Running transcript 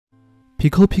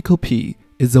PicoPicoPi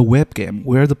is a web game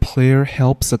where the player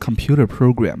helps a computer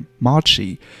program,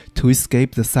 Mochi, to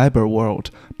escape the cyber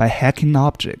world by hacking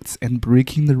objects and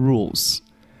breaking the rules.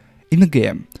 In the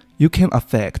game, you can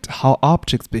affect how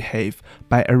objects behave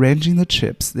by arranging the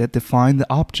chips that define the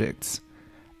objects.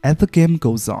 As the game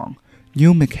goes on,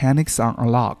 new mechanics are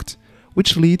unlocked,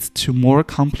 which leads to more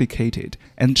complicated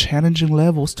and challenging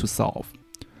levels to solve.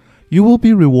 You will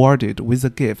be rewarded with a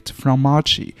gift from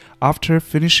Mochi after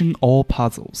finishing all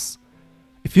puzzles.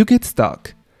 If you get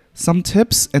stuck, some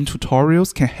tips and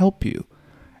tutorials can help you.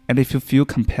 And if you feel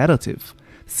competitive,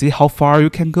 see how far you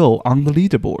can go on the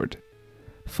leaderboard.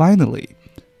 Finally,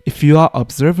 if you are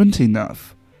observant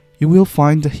enough, you will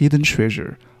find the hidden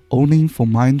treasure only for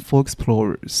mindful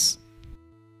explorers.